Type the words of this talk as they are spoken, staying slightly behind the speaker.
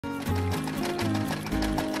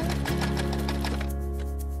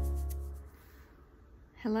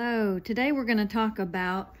Hello, today we're going to talk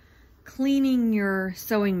about cleaning your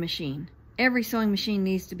sewing machine. Every sewing machine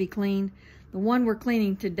needs to be cleaned. The one we're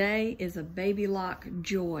cleaning today is a Baby Lock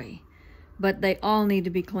Joy, but they all need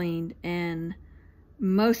to be cleaned, and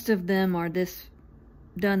most of them are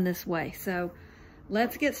done this way. So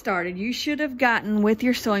let's get started. You should have gotten with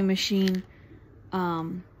your sewing machine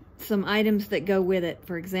some items that go with it.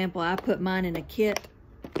 For example, I put mine in a kit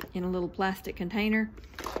in a little plastic container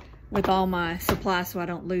with all my supplies so I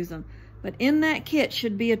don't lose them. But in that kit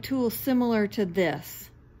should be a tool similar to this.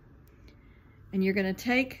 And you're going to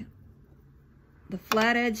take the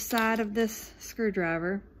flat edge side of this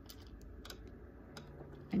screwdriver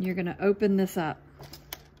and you're going to open this up.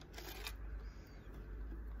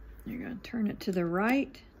 You're going to turn it to the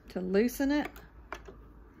right to loosen it.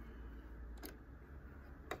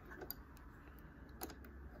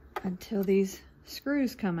 Until these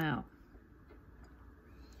screws come out.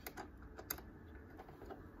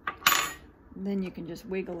 Then you can just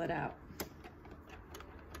wiggle it out.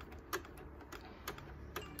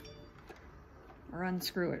 Or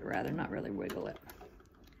unscrew it rather, not really wiggle it.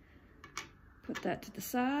 Put that to the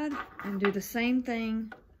side and do the same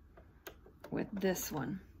thing with this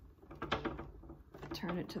one.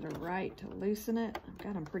 Turn it to the right to loosen it. I've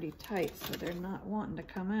got them pretty tight so they're not wanting to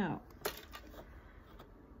come out.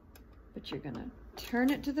 But you're gonna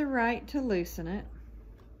turn it to the right to loosen it.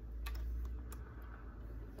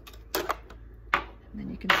 And then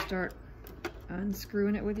you can start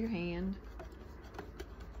unscrewing it with your hand.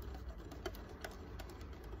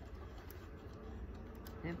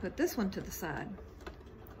 And put this one to the side.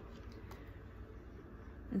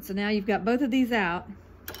 And so now you've got both of these out.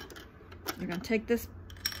 You're going to take this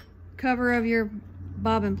cover of your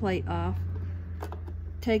bobbin plate off.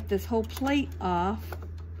 Take this whole plate off.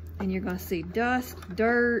 And you're going to see dust,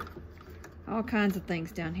 dirt, all kinds of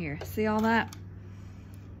things down here. See all that?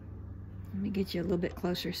 Let me get you a little bit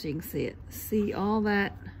closer so you can see it. See all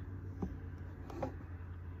that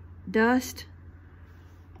dust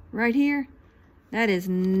right here? That is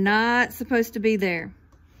not supposed to be there.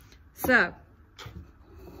 So,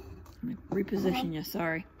 let me reposition you,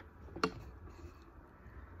 sorry.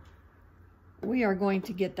 We are going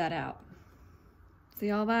to get that out. See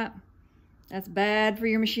all that? That's bad for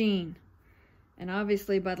your machine. And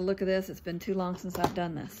obviously, by the look of this, it's been too long since I've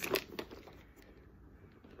done this.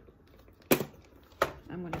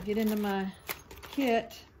 I'm going to get into my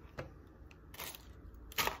kit,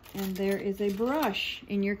 and there is a brush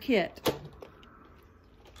in your kit.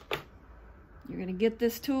 You're going to get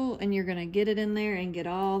this tool and you're going to get it in there and get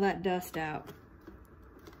all that dust out.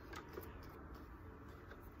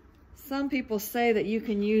 Some people say that you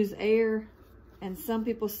can use air and some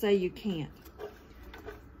people say you can't.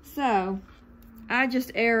 So I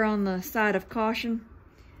just err on the side of caution,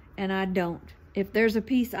 and I don't. If there's a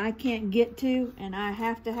piece I can't get to and I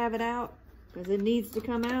have to have it out because it needs to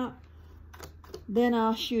come out, then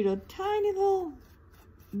I'll shoot a tiny little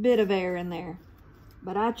bit of air in there.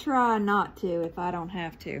 But I try not to if I don't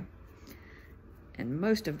have to. And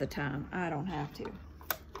most of the time, I don't have to.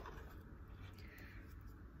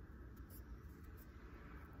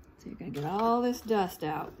 So you're going to get all this dust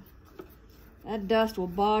out. That dust will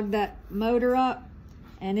bog that motor up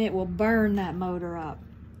and it will burn that motor up.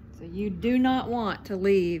 So you do not want to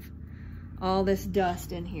leave all this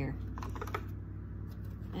dust in here.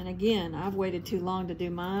 And again, I've waited too long to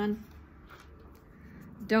do mine.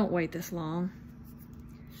 Don't wait this long.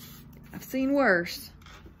 I've seen worse,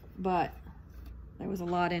 but there was a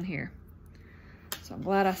lot in here. So I'm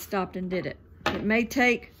glad I stopped and did it. It may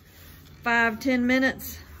take 5-10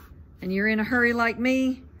 minutes and you're in a hurry like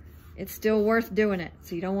me, it's still worth doing it.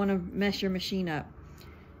 So you don't want to mess your machine up.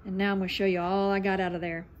 And now I'm going to show you all I got out of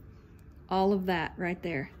there. All of that right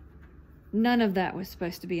there. None of that was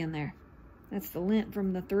supposed to be in there. That's the lint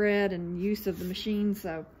from the thread and use of the machine,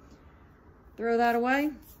 so throw that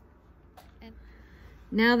away.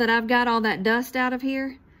 Now that I've got all that dust out of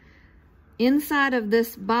here, inside of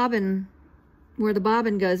this bobbin, where the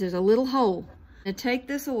bobbin goes, there's a little hole. I'm going to take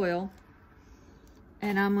this oil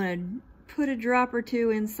and I'm going to put a drop or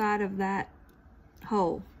two inside of that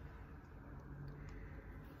hole.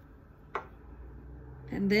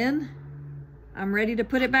 And then I'm ready to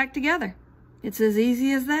put it back together. It's as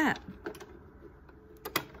easy as that.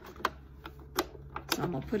 So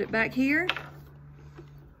I'm going to put it back here.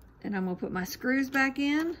 And I'm going to put my screws back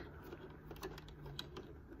in.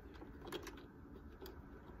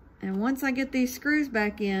 And once I get these screws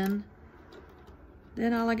back in,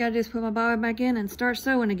 then all I got to do is put my bobbin back in and start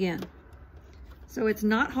sewing again. So it's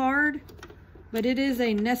not hard, but it is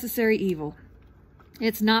a necessary evil.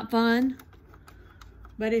 It's not fun,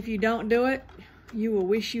 but if you don't do it, you will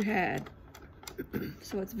wish you had.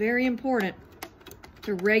 So it's very important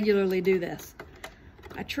to regularly do this.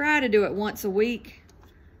 I try to do it once a week,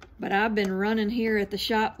 but I've been running here at the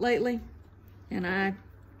shop lately and I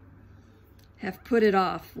have put it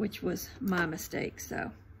off, which was my mistake.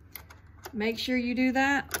 So make sure you do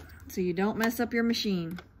that so you don't mess up your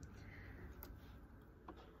machine.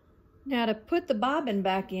 Now to put the bobbin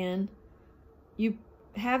back in, you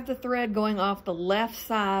have the thread going off the left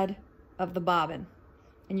side of the bobbin,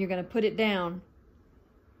 and you're going to put it down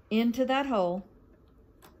into that hole.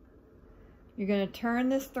 You're going to turn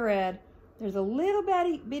this thread. There's a little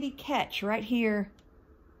bitty catch right here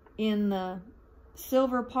in the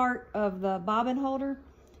silver part of the bobbin holder.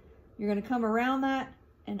 You're going to come around that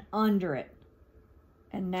and under it,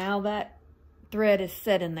 and now that thread is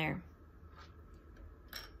set in there.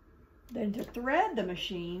 Then to thread the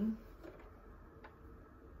machine,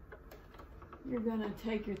 you're going to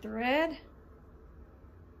take your thread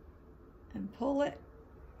and pull it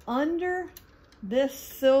under this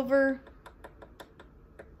silver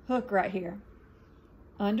hook right here.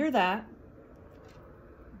 Under that,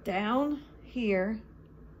 down here,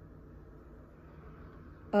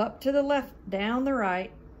 up to the left, down the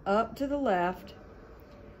right, up to the left.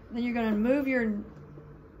 Then you're going to move your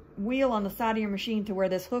wheel on the side of your machine to where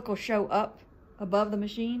this hook will show up above the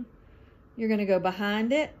machine. You're going to go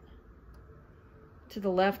behind it, to the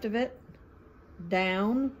left of it,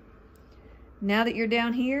 down. Now that you're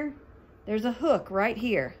down here, there's a hook right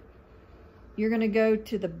here. You're going to go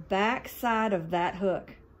to the back side of that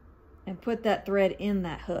hook and put that thread in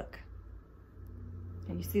that hook.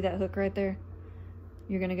 Can you see that hook right there?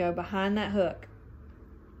 You're going to go behind that hook.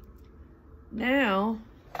 Now,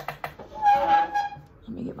 let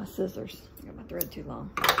me get my scissors. I got my thread too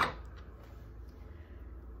long.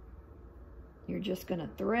 You're just going to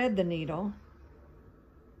thread the needle.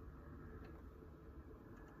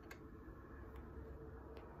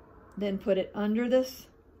 Then put it under this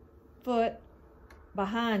foot,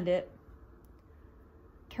 behind it.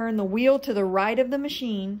 Turn the wheel to the right of the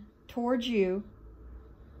machine towards you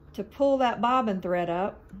to pull that bobbin thread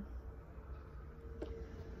up.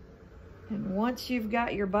 And once you've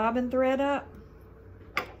got your bobbin thread up,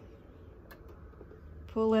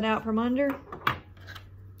 pull it out from under,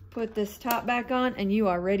 put this top back on, and you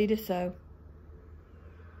are ready to sew.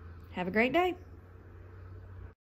 Have a great day.